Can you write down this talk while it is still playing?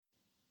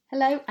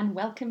Hello and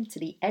welcome to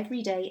the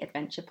Everyday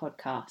Adventure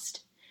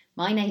podcast.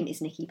 My name is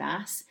Nikki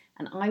Bass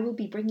and I will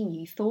be bringing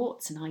you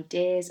thoughts and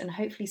ideas and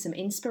hopefully some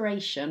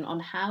inspiration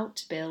on how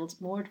to build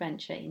more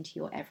adventure into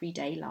your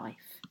everyday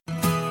life.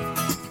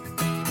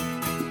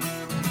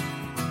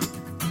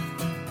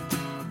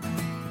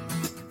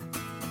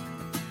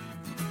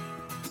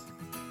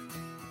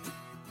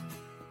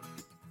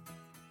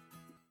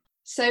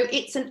 So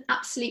it's an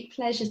absolute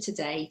pleasure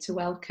today to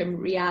welcome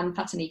Rhiane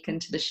Fatinikun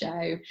to the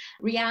show.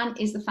 Rhiane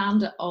is the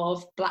founder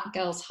of Black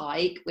Girls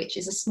Hike, which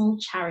is a small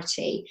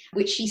charity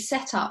which she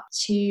set up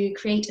to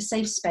create a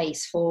safe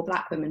space for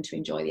Black women to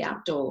enjoy the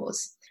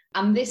outdoors.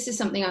 And this is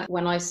something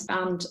when I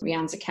found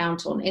Rhiane's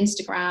account on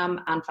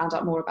Instagram and found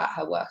out more about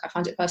her work, I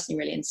found it personally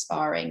really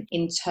inspiring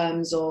in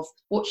terms of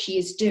what she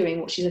is doing,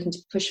 what she's looking to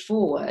push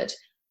forward,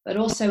 but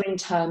also in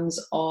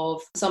terms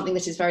of something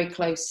that is very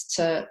close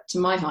to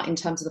my heart in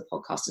terms of the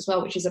podcast as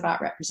well, which is about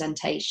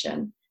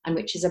representation and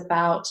which is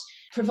about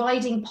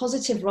providing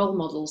positive role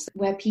models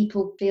where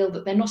people feel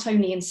that they're not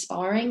only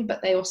inspiring,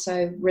 but they're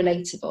also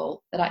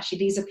relatable, that actually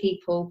these are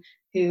people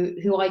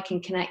who I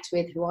can connect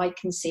with, who I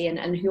can see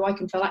and who I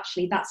can feel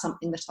actually that's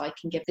something that I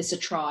can give this a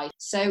try.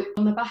 So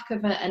on the back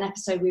of an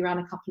episode we ran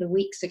a couple of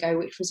weeks ago,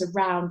 which was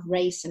around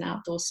race and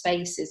outdoor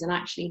spaces and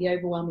actually the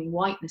overwhelming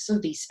whiteness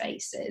of these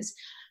spaces,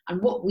 and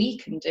what we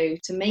can do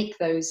to make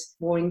those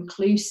more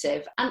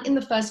inclusive and in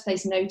the first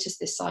place notice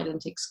this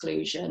silent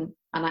exclusion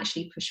and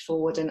actually push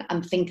forward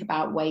and think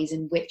about ways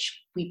in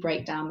which we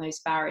break down those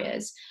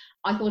barriers.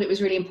 I thought it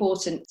was really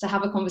important to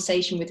have a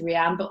conversation with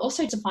Rhiane, but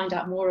also to find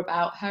out more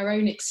about her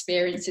own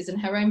experiences and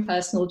her own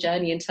personal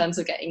journey in terms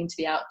of getting into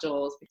the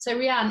outdoors. So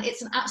Rhiane,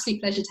 it's an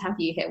absolute pleasure to have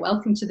you here.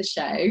 Welcome to the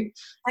show.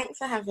 Thanks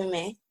for having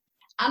me.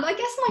 And I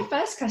guess my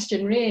first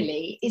question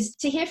really is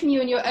to hear from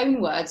you in your own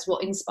words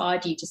what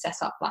inspired you to set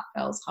up Black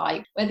Girls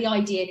Hike, where the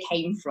idea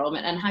came from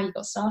and how you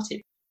got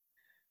started.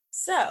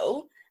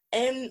 So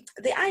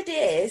the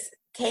ideas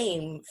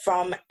came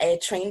from a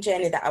train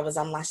journey that I was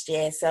on last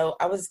year. So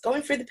I was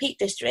going through the Peak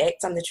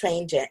District on the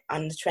train,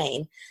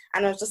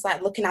 and I was just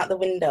like looking out the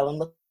window and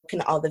looking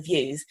at all the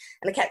views,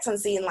 and I kept on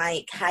seeing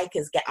like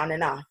hikers get on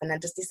and off, and I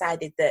just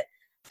decided that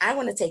I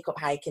want to take up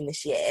hiking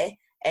this year.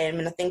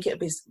 And I think it would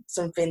be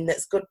something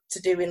that's good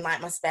to do in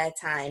like my spare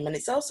time. And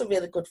it's also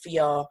really good for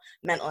your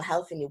mental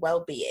health and your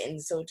well-being.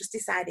 So just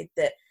decided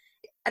that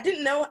I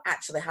didn't know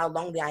actually how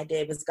long the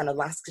idea was going to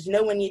last. Because you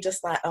know when you're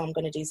just like, oh, I'm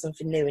going to do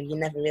something new and you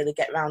never really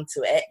get around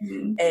to it.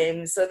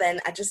 Mm-hmm. So then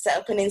I just set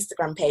up an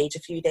Instagram page a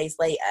few days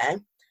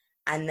later.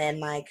 And then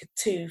like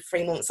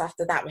 2-3 months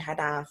after that, we had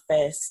our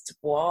first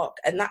walk.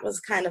 And that was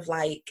kind of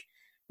like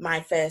my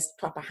first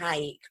proper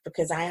hike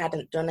because I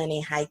hadn't done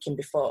any hiking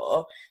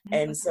before.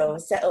 So I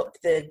set up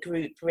the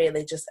group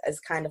really just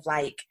as kind of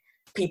like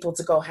people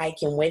to go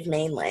hiking with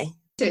mainly.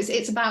 So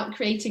it's about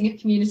creating a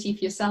community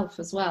for yourself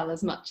as well,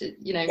 as much as,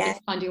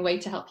 just finding a way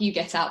to help you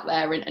get out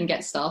there and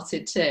get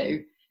started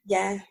too.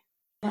 Yeah.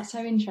 That's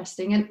so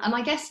interesting. And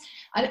I guess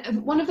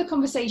one of the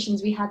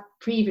conversations we had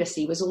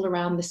previously was all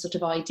around this sort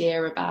of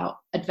idea about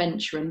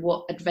adventure and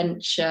what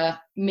adventure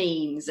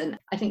means. And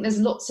I think there's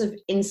lots of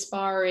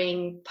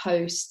inspiring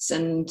posts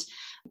and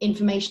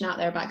information out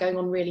there about going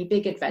on really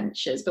big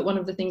adventures. But one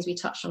of the things we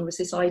touched on was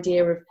this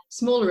idea of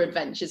smaller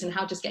adventures and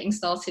how just getting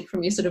started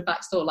from your sort of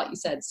back door, like you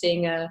said,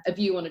 seeing a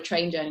view on a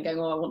train journey and going,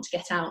 oh, I want to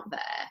get out there.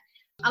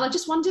 And I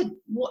just wondered,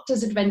 what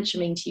does adventure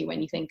mean to you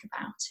when you think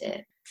about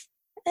it?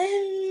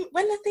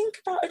 When I think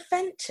about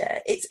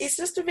adventure, it's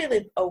just a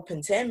really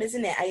open term,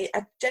 isn't it?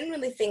 I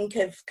generally think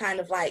of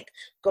kind of like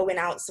going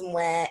out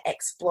somewhere,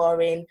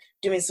 exploring,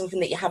 doing something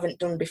that you haven't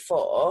done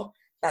before.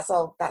 That's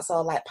all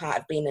like part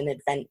of being an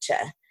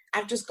adventure.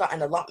 I've just got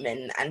an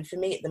allotment, and for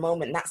me at the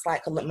moment, that's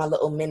like my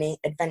little mini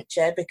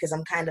adventure because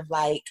I'm kind of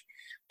like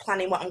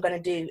planning what I'm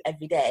going to do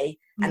every day,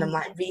 and I'm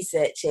like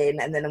researching,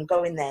 and then I'm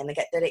going there and I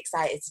get dead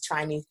excited to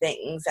try new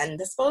things. And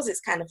I suppose it's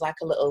kind of like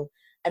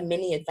a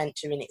mini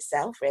adventure in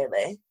itself,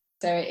 really.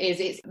 So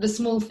it's the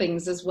small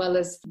things as well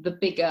as the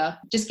bigger,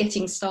 just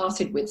getting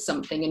started with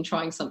something and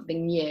trying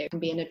something new can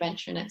be an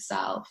adventure in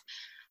itself.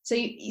 So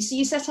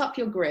you set up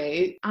your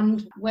group,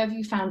 and where have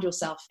you found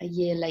yourself a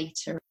year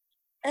later?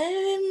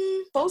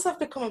 Both have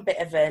become a bit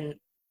of an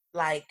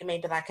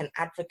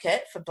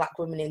advocate for Black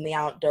women in the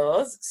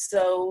outdoors.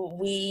 So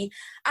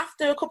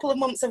after a couple of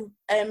months of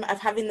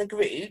having the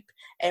group,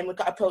 we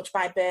got approached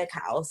by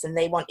Berghaus and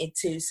they wanted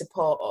to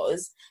support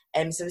us.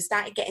 So we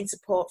started getting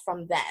support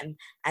from them,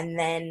 and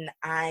then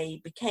I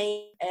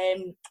became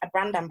a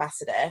brand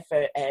ambassador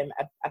for a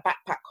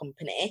backpack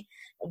company.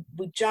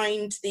 We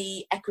joined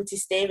the equity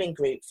steering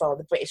group for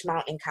the British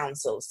Mountain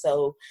Council.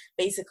 So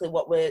basically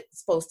what we're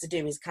supposed to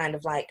do is kind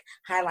of like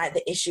highlight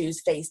the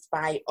issues faced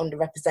by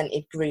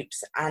underrepresented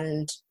groups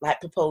and like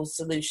propose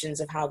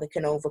solutions of how they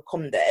can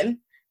overcome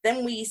them.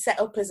 Then I set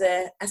up as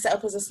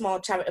a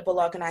small charitable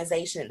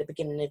organisation at the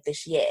beginning of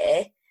this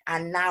year.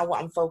 And now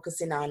what I'm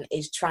focusing on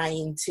is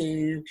trying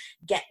to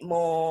get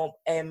more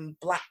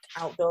Black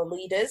outdoor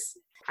leaders.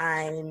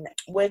 I'm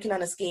working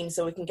on a scheme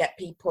so we can get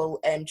people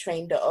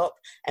trained up,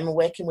 and we're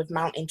working with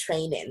mountain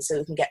training so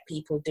we can get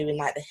people doing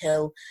like the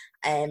hill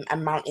and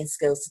mountain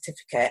skills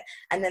certificate,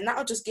 and then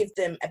that'll just give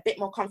them a bit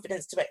more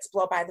confidence to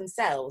explore by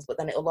themselves, but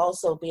then it'll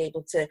also be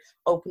able to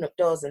open up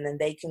doors, and then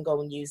they can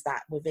go and use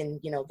that within,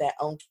 you know, their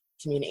own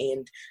community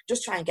and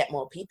just try and get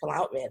more people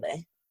out,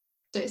 really.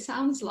 So it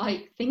sounds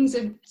like things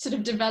have sort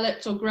of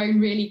developed or grown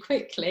really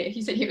quickly.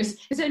 You said it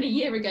was only a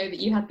year ago that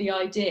you had the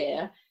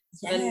idea.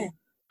 Yeah.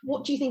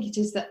 What do you think it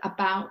is that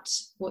about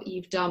what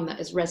you've done that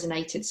has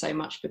resonated so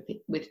much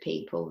with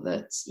people,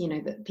 that, you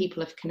know, that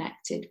people have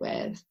connected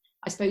with,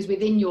 I suppose,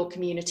 within your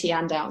community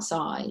and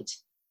outside?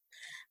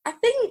 I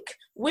think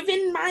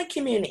within my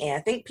community, I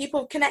think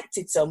people have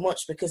connected so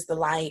much because they're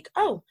like,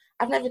 oh,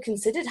 I've never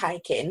considered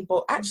hiking,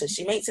 but actually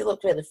she makes it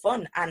look really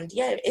fun. And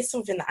yeah, it's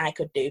something that I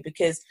could do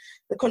because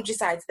the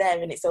countryside's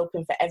there and it's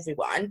open for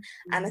everyone.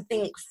 And I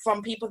think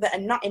from people that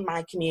are not in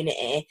my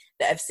community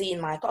that have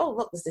seen like, oh,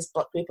 look, there's this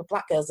group of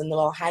black girls and they're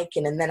all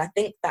hiking. And then I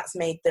think that's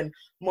made them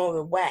more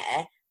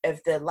aware of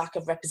the lack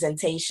of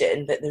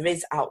representation that there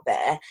is out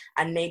there,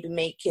 and maybe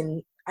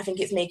I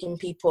think it's making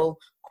people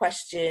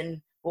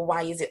question, well,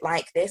 why is it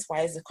like this?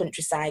 Why is the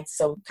countryside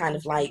so kind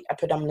of like a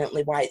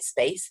predominantly white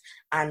space?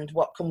 And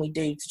what can we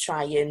do to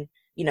try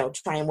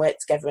and work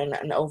together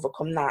and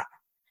overcome that?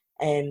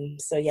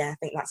 So yeah, I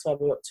think that's where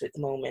we're up to at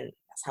the moment.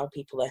 That's how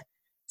people are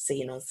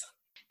seeing us.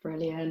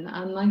 Brilliant.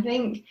 And I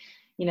think,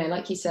 you know,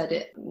 like you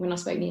said, when I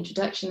spoke in the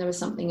introduction, there was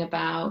something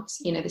about,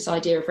 you know, this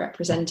idea of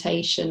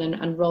representation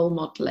and role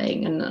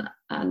modelling. And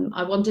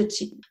I wondered,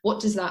 what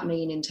does that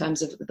mean in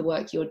terms of the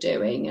work you're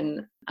doing?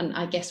 And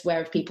I guess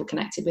where have people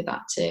connected with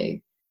that too?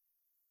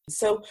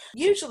 So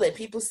usually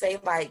people say,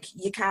 like,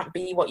 you can't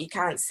be what you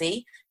can't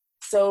see.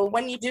 So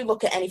when you do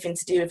look at anything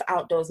to do with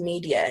outdoors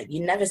media,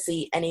 you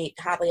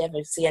hardly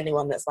ever see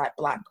anyone that's like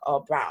black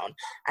or brown.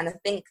 And I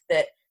think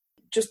that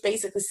just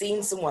basically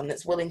seeing someone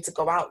that's willing to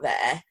go out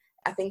there,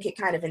 I think it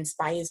kind of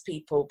inspires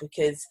people,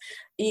 because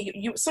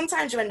you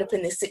sometimes you end up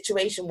in this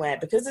situation where,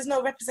 because there's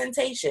no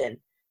representation,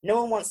 no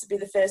one wants to be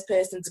the first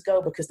person to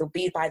go because they'll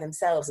be by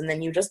themselves, and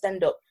then you just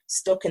end up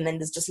stuck, and then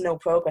there's just no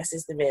progress,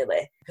 is there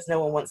really? Because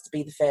no one wants to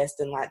be the first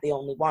and like the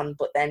only one.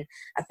 But then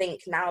I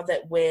think now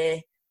that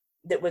we're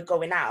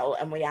going out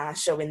and we are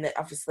showing that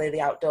obviously the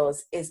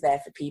outdoors is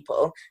there for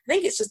people, I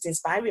think it's just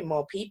inspiring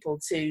more people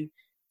to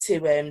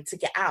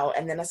get out.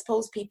 And then I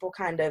suppose people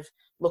kind of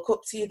look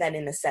up to you then,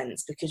 in a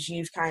sense, because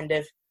you've kind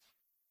of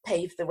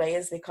paved the way,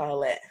 as they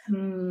call it.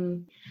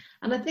 And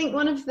I think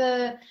one of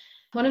the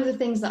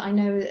things that I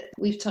know that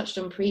we've touched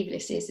on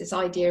previously is this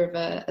idea of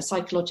a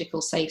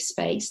psychological safe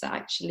space, that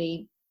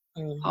actually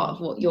part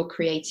of what you're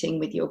creating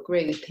with your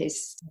group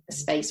is a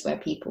space where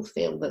people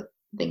feel that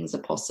things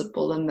are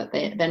possible and that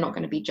they're not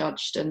going to be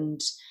judged, and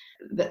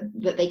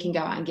that they can go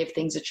out and give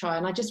things a try.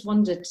 And I just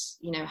wondered,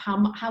 you know,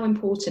 how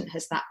important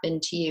has that been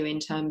to you in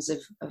terms of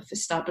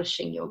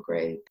establishing your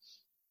group?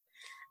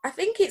 I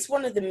think it's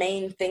one of the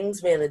main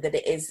things, really, that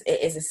it is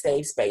a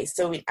safe space.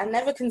 So I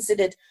never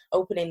considered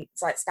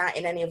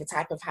starting any other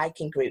type of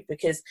hiking group,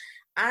 because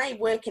I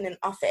work in an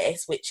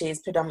office which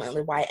is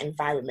predominantly white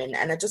environment,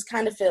 and I just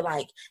kind of feel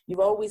like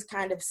you're always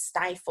kind of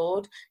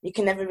stifled. You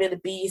can never really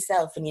be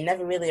yourself, and you're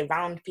never really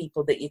around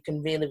people that you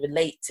can really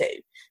relate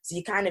to. So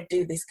you kind of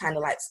do this kind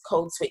of like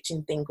code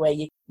switching thing where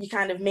you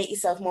kind of make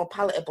yourself more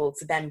palatable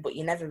to them, but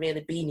you're never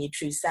really being your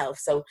true self.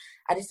 So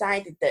I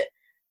decided that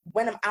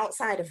when I'm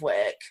outside of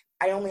work,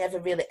 I only ever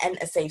really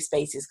enter safe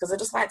spaces because I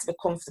just like to be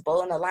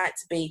comfortable, and I like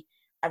to be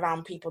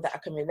around people that I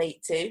can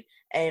relate to.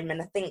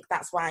 And I think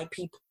that's why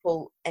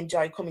people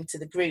enjoy coming to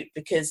the group,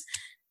 because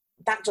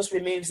that just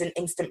removes an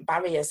instant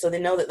barrier. So they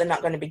know that they're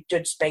not going to be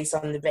judged based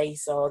on the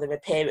race or their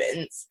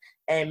appearance.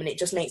 And it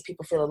just makes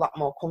people feel a lot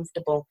more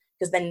comfortable,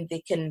 because then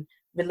they can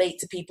relate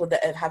to people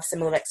that have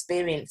similar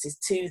experiences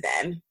to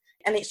them.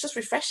 And it's just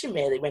refreshing,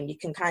 really, when you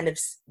can kind of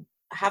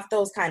have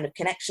those kind of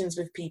connections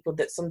with people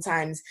that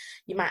sometimes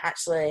you might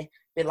actually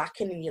be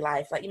lacking in your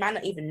life. Like, you might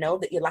not even know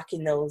that you're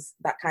lacking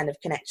that kind of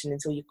connection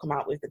until you come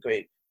out with the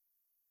group.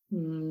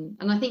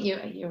 And I think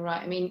you're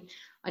right. I mean,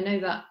 I know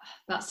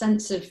that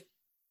sense of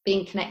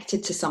being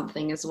connected to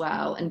something as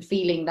well, and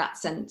feeling that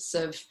sense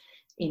of,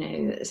 you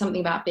know, something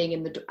about being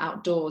in the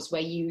outdoors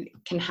where you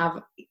can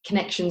have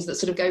connections that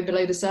sort of go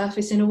below the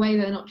surface in a way.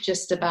 They're not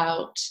just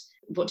about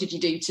what did you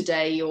do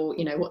today, or,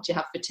 you know, what do you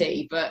have for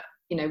tea, but,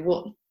 you know,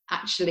 what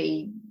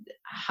actually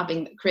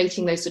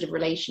creating those sort of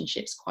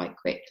relationships quite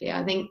quickly.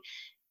 I think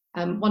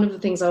one of the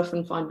things I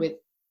often find with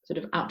sort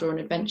of outdoor and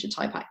adventure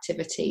type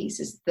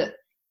activities is that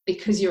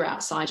because you're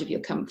outside of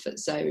your comfort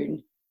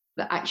zone,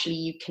 that actually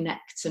you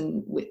connect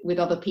with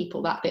other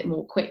people that bit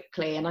more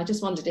quickly. And I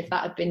just wondered if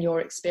that had been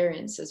your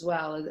experience as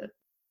well.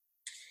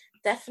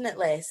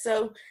 Definitely.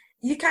 So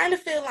you kind of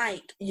feel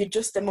like you're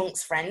just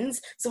amongst friends.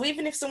 So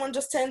even if someone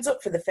just turns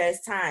up for the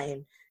first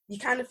time, you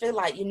kind of feel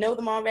like you know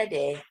them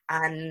already,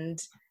 and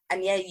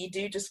yeah, you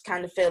do just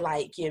kind of feel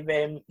like you're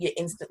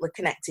instantly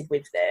connected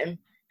with them.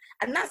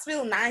 And that's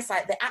real nice.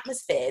 Like, the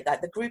atmosphere,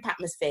 like the group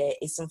atmosphere,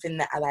 is something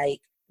that I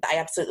like that I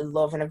absolutely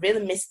love, and I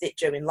really missed it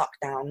during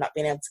lockdown, not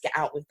being able to get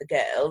out with the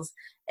girls,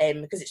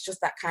 because it's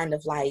just that kind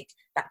of like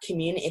that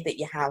community that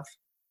you have.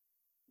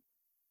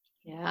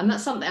 Yeah, and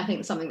that's something, I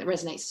think, something that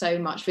resonates so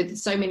much with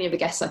so many of the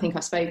guests I think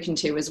I've spoken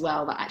to as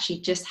well, that actually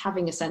just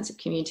having a sense of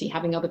community,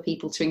 having other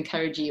people to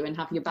encourage you and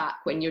have your back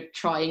when you're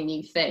trying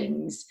new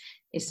things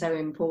is so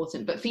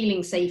important. But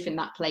feeling safe in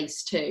that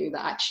place too,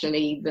 that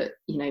actually that,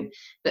 you know,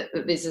 that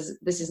this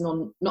is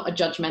not a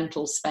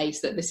judgmental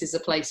space, that this is a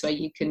place where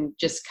you can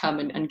just come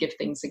and give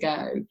things a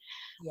go.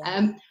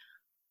 Yeah.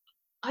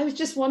 I was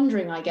just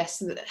wondering, I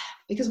guess,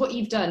 because what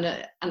you've done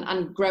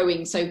and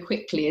growing so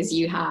quickly as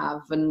you have,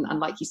 and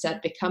like you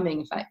said,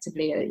 becoming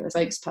effectively a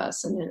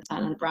spokesperson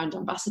and a brand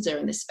ambassador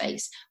in this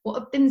space, what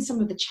have been some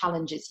of the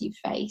challenges you've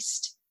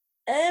faced?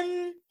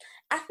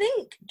 I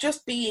think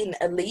just being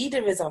a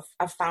leader is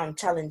I've found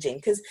challenging,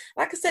 because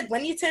like I said,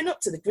 when you turn up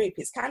to the group,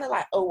 it's kind of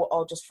like, oh, we're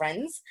all just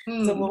friends.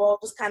 So we'll all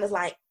just kind of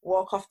like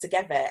walk off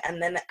together.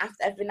 And then after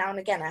every now and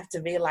again, I have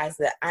to realize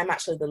that I'm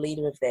actually the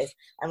leader of this.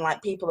 And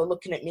like people are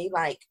looking at me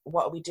like,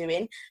 what are we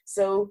doing?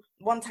 So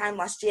one time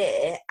last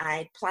year,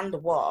 I planned a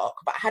walk,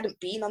 but I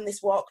hadn't been on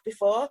this walk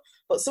before.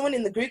 But someone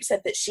in the group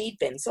said that she'd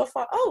been. So I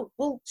thought, oh,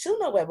 well, she'll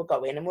know where we're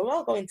going and we're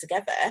all going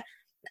together.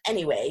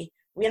 Anyway,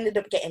 we ended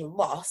up getting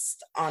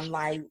lost on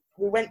like,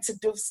 we went to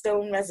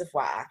Dovestone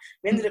Reservoir.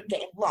 We ended up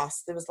getting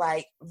lost. There was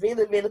like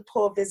really, really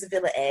poor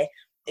visibility.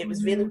 It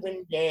was really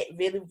windy,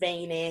 really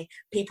rainy.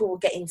 People were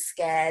getting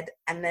scared.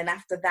 And then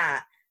after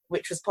that,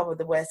 which was probably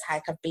the worst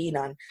hike I've been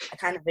on, I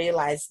kind of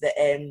realized that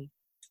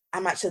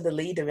I'm actually the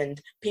leader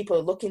and people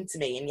are looking to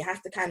me, and you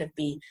have to kind of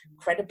be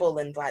credible.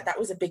 And like, that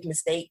was a big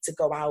mistake to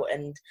go out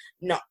and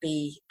not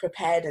be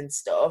prepared and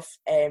stuff.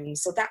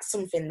 So that's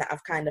something that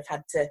I've kind of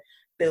had to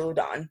build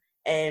on.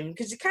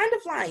 Because you're kind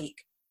of like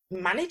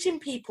managing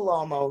people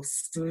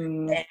almost,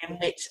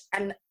 which,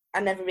 and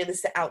I never really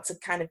set out to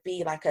kind of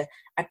be like a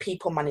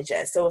people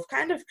manager. So I've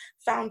kind of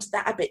found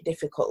that a bit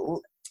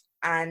difficult.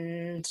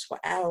 And what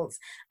else?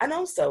 And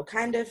also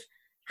kind of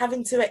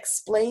having to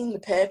explain the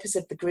purpose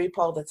of the group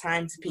all the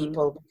time to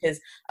people, because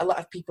a lot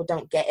of people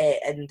don't get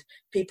it, and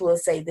people will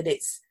say that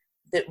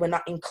that we're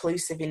not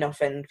inclusive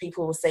enough, and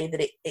people will say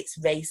that it's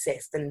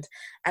racist, and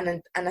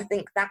I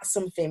think that's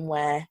something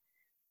where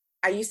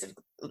I used to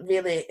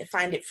really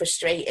find it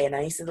frustrating.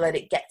 I used to let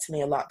it get to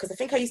me a lot, because I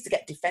think I used to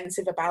get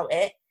defensive about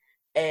it.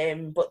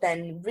 But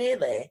then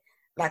really,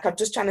 like, I'm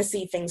just trying to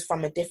see things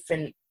from a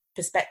different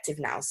perspective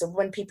now. So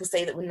when people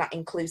say that we're not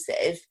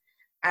inclusive,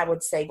 I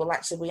would say, well,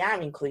 actually, we are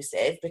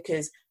inclusive,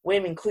 because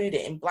we're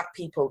including Black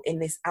people in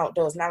this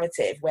outdoors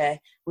narrative where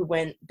we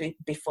weren't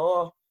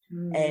before.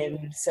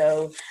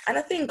 So, and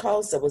I think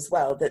also as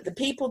well that the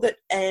people that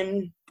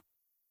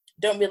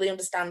don't really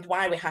understand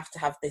why we have to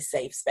have this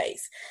safe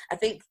space, I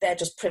think they're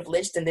just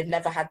privileged, and they've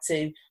never had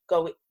to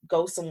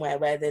go somewhere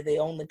where they're the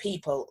only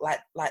people, like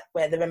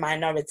where they're a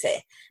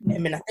minority. I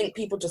mean, I think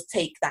people just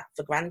take that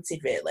for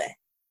granted, really.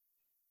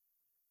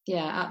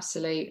 Yeah,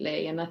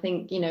 absolutely. And I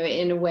think, you know,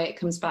 in a way it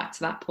comes back to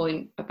that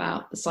point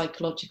about the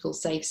psychological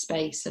safe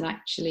space, and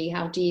actually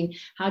how do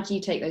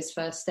you take those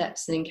first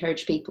steps and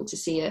encourage people to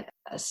see a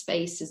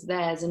space as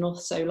theirs, and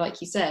also, like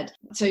you said,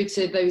 so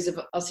to those of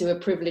us who are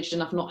privileged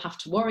enough not have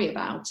to worry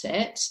about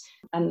it,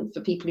 and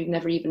for people who've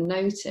never even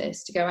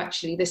noticed, to go,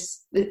 actually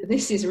this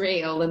is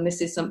real, and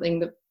this is something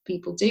that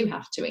people do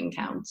have to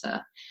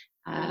encounter.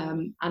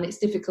 And it's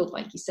difficult,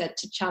 like you said,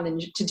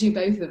 to do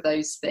both of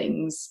those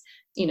things,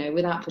 you know,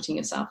 without putting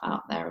yourself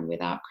out there and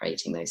without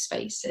creating those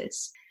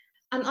spaces.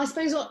 And I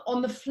suppose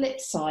on the flip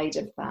side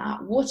of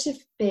that, what have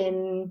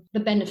been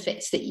the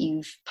benefits that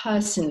you've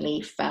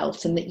personally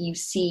felt and that you've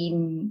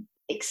seen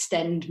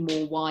extend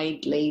more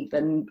widely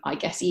than, I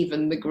guess,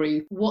 even the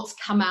group? What's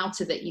come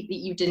out of it that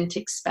you didn't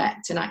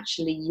expect and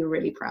actually you're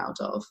really proud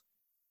of?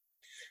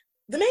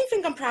 The main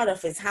thing I'm proud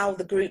of is how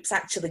the group's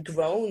actually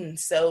grown.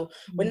 So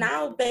we're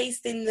now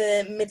based in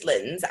the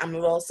Midlands, and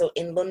we're also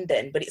in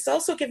London, but it's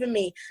also given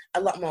me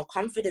a lot more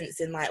confidence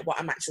in like what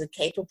I'm actually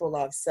capable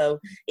of. So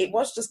it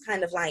was just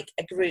kind of like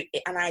a group,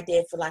 an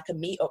idea for like a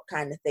meetup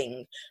kind of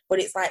thing,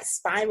 but it's like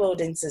spiraled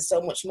into so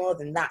much more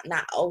than that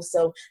now.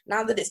 So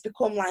now that it's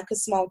become like a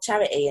small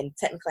charity, and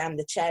technically I'm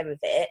the chair of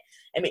it,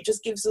 and it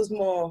just gives us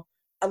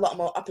a lot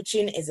more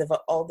opportunities of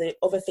all the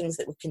other things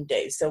that we can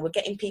do. So we're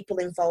getting people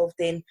involved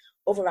in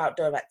other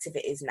outdoor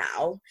activities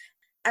now.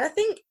 And I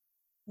think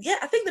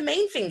the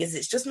main thing is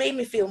it's just made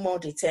me feel more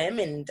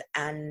determined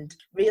and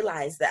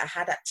realise that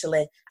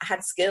I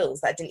had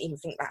skills that I didn't even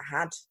think that I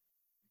had.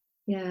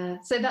 Yeah,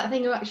 so that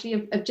thing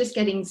of just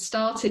getting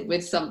started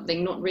with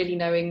something, not really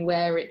knowing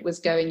where it was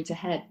going to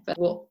head, but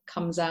what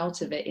comes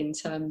out of it in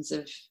terms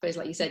of, I suppose,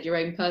 like you said, your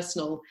own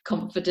personal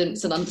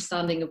confidence and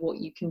understanding of what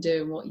you can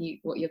do and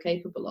what you're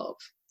capable of.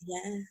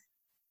 Yeah.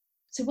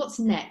 So what's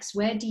next?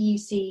 Where do you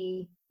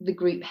see the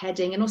group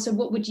heading? And also,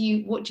 what would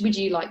you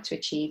like to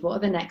achieve? What are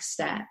the next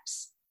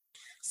steps?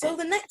 So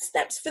the next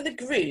steps for the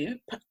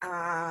group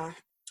are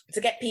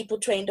to get people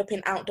trained up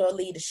in outdoor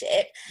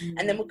leadership.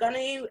 And then we're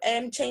going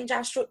to change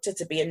our structure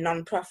to be a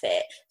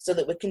non-profit so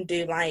that we can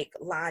do like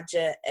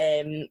larger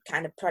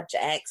kind of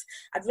projects.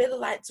 I'd really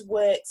like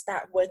to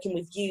start working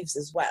with youths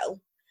as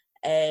well,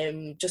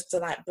 just to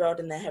like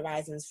broaden their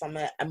horizons from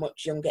a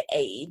much younger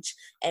age.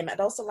 I'd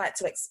also like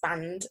to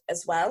expand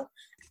as well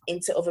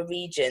into other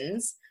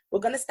regions. We're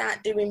going to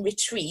start doing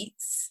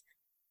retreats.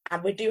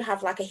 And we do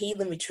have like a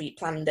healing retreat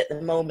planned at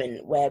the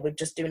moment where we're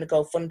just doing a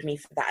GoFundMe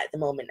for that at the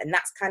moment. And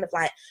that's kind of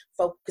like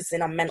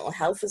focusing on mental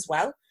health as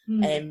well.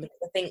 Because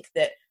I think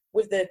that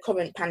with the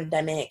current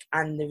pandemic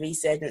and the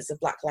resurgence of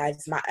Black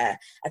Lives Matter,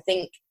 I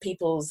think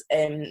people's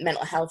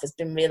mental health has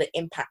been really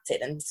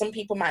impacted. And some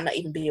people might not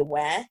even be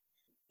aware,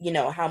 you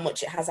know, how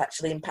much it has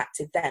actually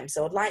impacted them.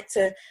 So I'd like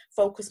to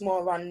focus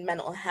more on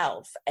mental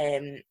health.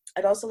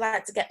 I'd also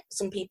like to get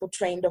some people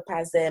trained up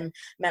as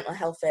mental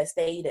health first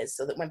aiders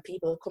so that when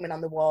people are coming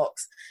on the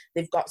walks,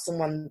 they've got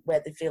someone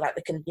where they feel like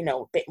they can, you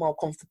know, a bit more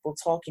comfortable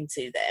talking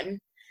to them.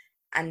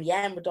 And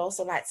yeah, and we'd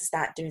also like to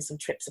start doing some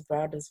trips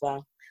abroad as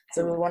well.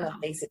 So we want to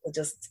basically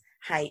just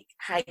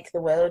hike the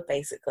world,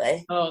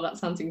 basically. Oh, that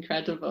sounds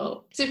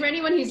incredible. So for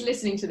anyone who's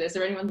listening to this,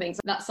 or anyone thinks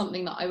that's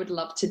something that I would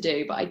love to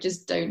do, but I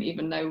just don't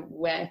even know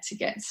where to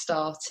get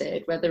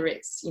started, whether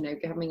it's, you know,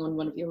 coming on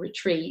one of your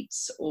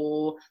retreats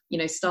or, you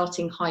know,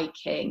 starting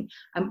hiking,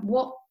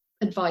 what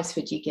advice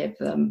would you give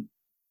them?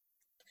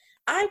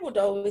 I would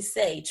always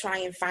say try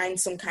and find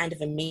some kind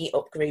of a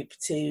meet-up group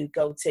to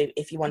go to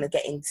if you want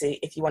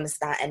to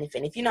start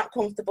anything. If you're not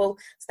comfortable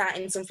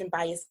starting something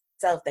by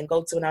yourself, then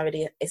go to an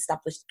already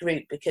established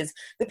group, because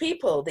the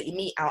people that you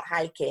meet out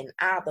hiking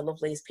are the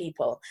loveliest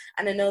people.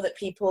 And I know that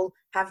people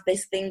have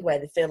this thing where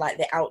they feel like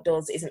the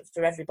outdoors isn't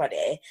for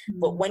everybody,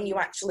 but when you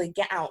actually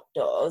get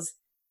outdoors,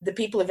 the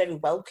people are very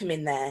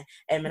welcoming there.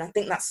 And I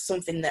think that's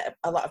something that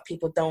a lot of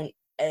people don't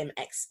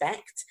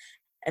expect.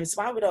 And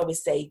so I would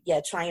always say, yeah,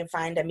 try and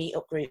find a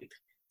meetup group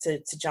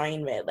to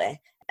join, really.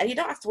 And you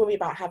don't have to worry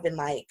about having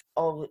like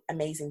all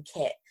amazing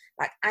kit.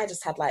 Like I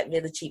just had like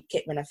really cheap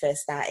kit when I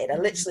first started. I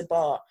literally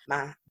bought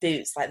my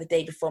boots like the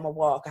day before my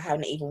walk. I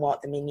haven't even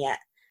walked them in yet.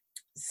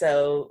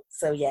 So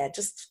yeah,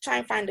 just try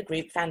and find a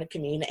group, find a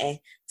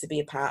community to be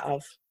a part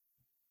of.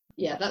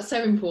 Yeah, that's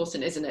so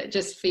important, isn't it?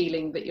 Just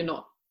feeling that you're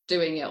not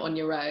doing it on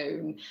your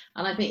own.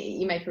 And I think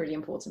you make a really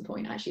important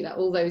point, actually, that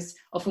all those,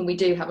 often we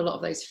do have a lot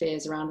of those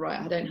fears around, right,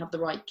 I don't have the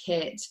right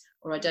kit,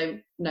 or I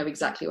don't know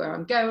exactly where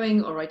I'm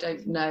going, or I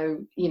don't know,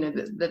 you know,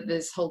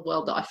 this whole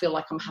world that I feel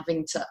like I'm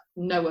having to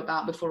know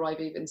about before I've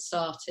even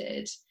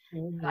started.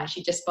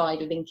 Actually, just by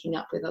linking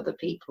up with other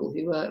people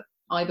who are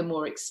either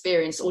more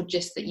experienced or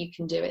just that you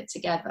can do it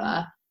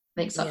together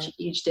makes such a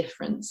huge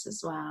difference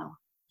as well.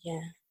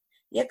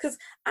 Yeah, because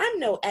I'm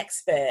no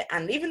expert,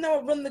 and even though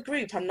I run the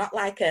group, I'm not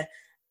like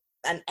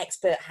an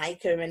expert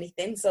hiker or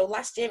anything. So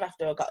last year,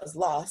 after I got us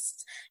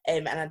lost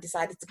and I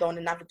decided to go on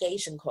a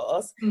navigation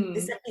course, they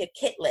sent me a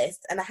kit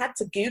list, and I had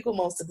to Google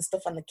most of the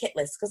stuff on the kit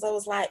list because I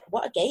was like,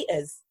 what are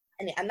gaiters?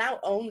 And I now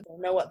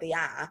know what they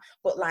are,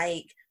 but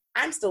like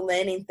I'm still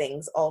learning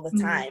things all the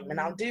time. And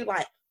I'll do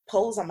like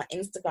polls on my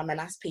Instagram and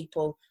ask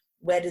people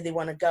where do they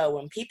want to go,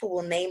 and people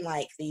will name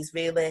like these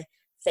really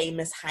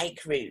famous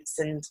hike routes,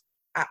 and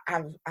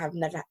I've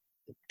never,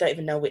 don't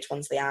even know which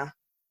ones they are.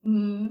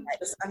 I'm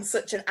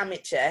such an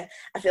amateur.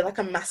 I feel like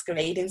I'm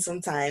masquerading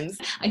sometimes.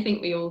 I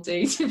think we all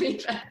do, to be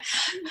fair.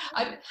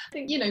 I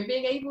think, you know,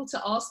 being able to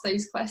ask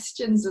those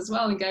questions as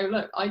well and go,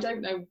 look, I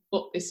don't know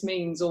what this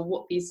means or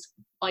what these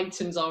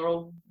items are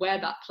or where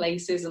that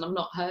place is, and I've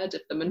not heard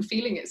of them, and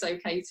feeling it's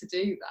okay to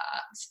do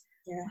that,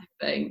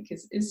 I think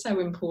is so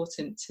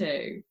important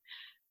too.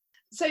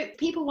 So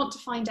people want to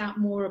find out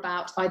more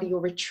about either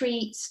your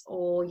retreats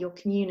or your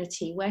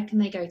community. Where can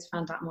they go to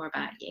find out more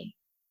about you?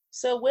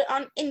 So we're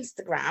on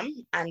Instagram,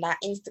 and our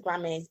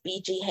Instagram is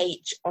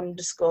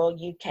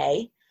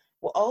BGH_UK.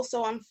 We're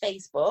also on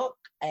Facebook,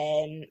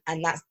 and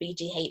that's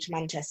BGH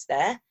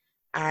Manchester.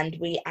 And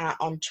we are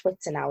on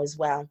Twitter now as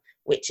well,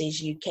 which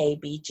is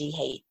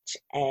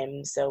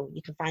UKBGH. So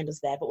you can find us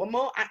there. But we're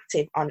more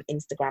active on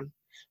Instagram.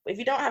 But if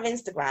you don't have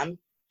Instagram,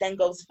 then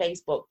go to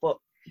Facebook. But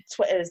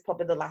Twitter is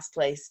probably the last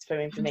place for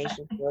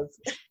information for us.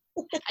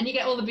 And you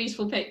get all the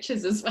beautiful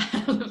pictures as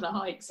well of the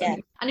hikes. Yeah.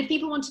 And if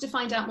people wanted to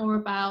find out more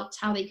about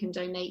how they can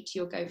donate to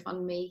your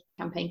GoFundMe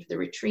campaign for the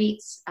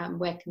retreats,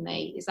 where can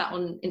they, is that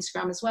on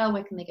Instagram as well?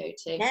 Where can they go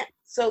to? Yeah,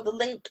 so the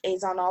link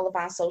is on all of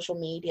our social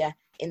media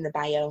in the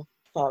bio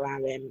for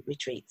our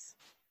retreats.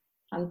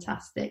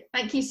 Fantastic.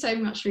 Thank you so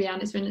much,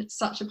 Rhiane. It's been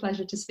such a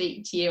pleasure to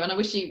speak to you, and I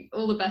wish you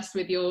all the best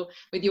with your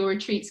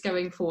retreats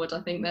going forward. I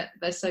think that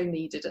they're so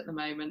needed at the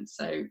moment,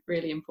 so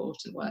really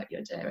important work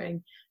you're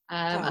doing.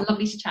 And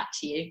lovely to chat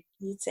to you.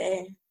 You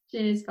too.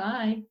 Cheers,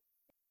 bye.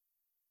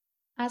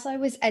 As I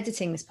was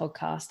editing this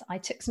podcast, I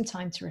took some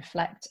time to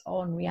reflect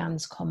on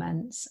Rhianne's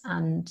comments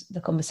and the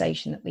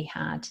conversation that we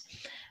had.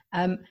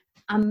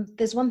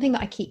 There's one thing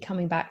that I keep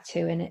coming back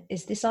to, and it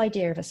is this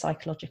idea of a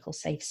psychological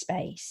safe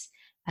space,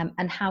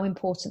 and how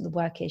important the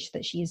work is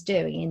that she is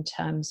doing in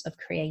terms of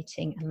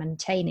creating and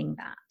maintaining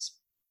that.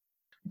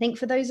 I think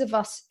for those of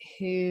us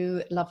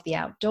who love the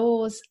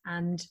outdoors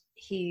and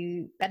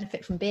who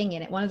benefit from being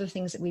in it, one of the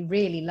things that we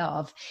really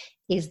love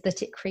is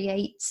that it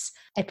creates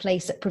a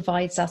place that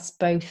provides us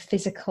both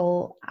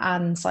physical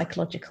and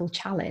psychological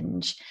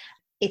challenge.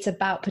 It's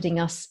about putting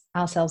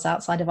ourselves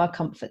outside of our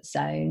comfort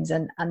zones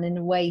and in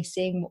a way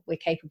seeing what we're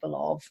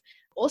capable of.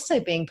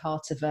 Also being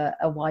part of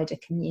a wider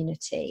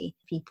community,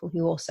 people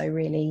who also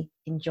really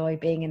enjoy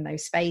being in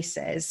those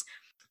spaces.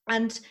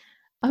 And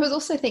I was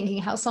also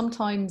thinking how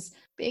sometimes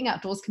being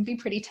outdoors can be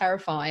pretty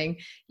terrifying,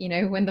 you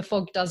know, when the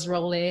fog does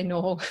roll in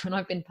or when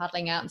I've been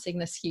paddling out and seeing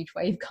this huge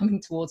wave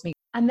coming towards me.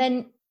 And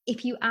then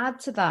if you add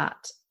to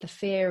that the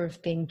fear of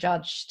being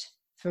judged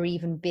for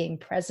even being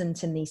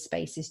present in these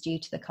spaces due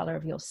to the colour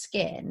of your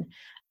skin,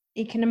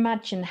 you can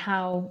imagine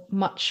how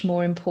much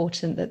more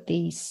important that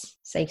these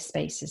safe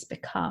spaces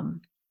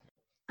become.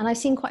 And I've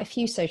seen quite a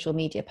few social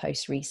media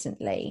posts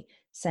recently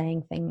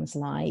saying things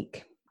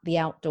like, the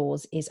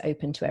outdoors is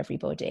open to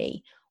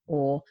everybody,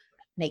 or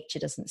nature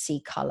doesn't see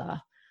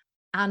colour.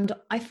 And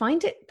I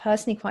find it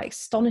personally quite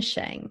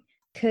astonishing,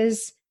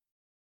 because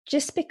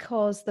just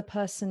because the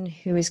person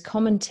who is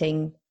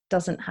commenting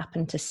doesn't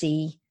happen to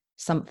see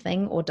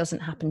something or doesn't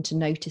happen to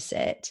notice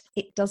it,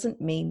 it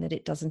doesn't mean that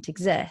it doesn't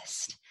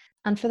exist.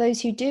 And for those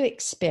who do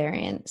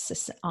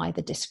experience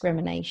either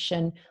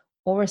discrimination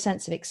or a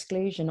sense of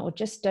exclusion, or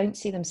just don't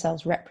see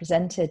themselves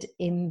represented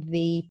in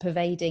the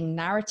pervading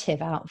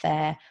narrative out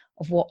there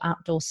of what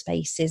outdoor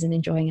spaces and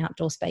enjoying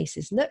outdoor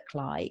spaces look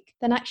like,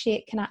 then actually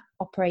it can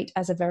operate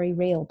as a very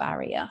real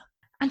barrier.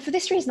 And for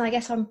this reason, I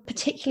guess I'm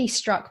particularly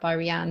struck by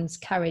Rhianne's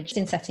courage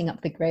in setting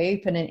up the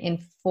group and in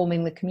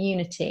forming the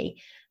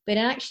community, but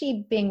in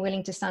actually being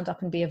willing to stand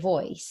up and be a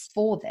voice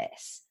for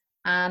this,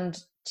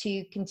 and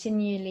to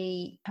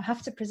continually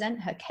have to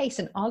present her case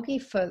and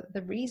argue for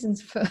the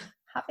reasons for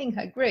having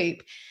her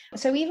group.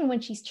 So even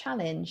when she's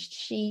challenged,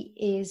 she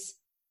is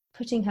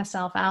putting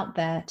herself out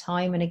there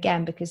time and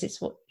again because it's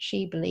what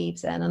she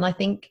believes in. And I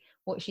think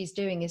what she's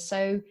doing is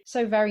so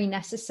very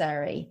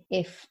necessary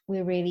if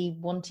we're really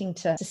wanting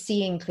to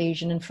see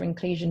inclusion, and for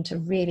inclusion to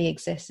really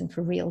exist and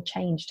for real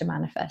change to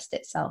manifest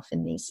itself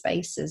in these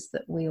spaces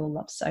that we all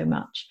love so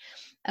much.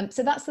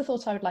 So that's the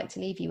thought I would like to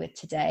leave you with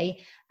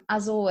today.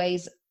 As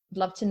always, I'd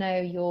love to know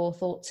your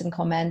thoughts and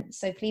comments.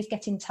 So please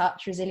get in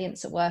touch,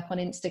 Resilience at Work on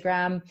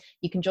Instagram.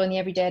 You can join the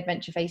Everyday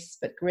Adventure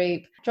Facebook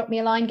group. Drop me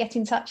a line, get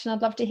in touch, and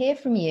I'd love to hear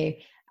from you.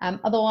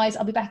 Otherwise,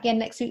 I'll be back again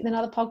next week with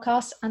another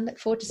podcast and look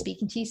forward to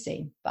speaking to you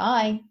soon.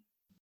 Bye.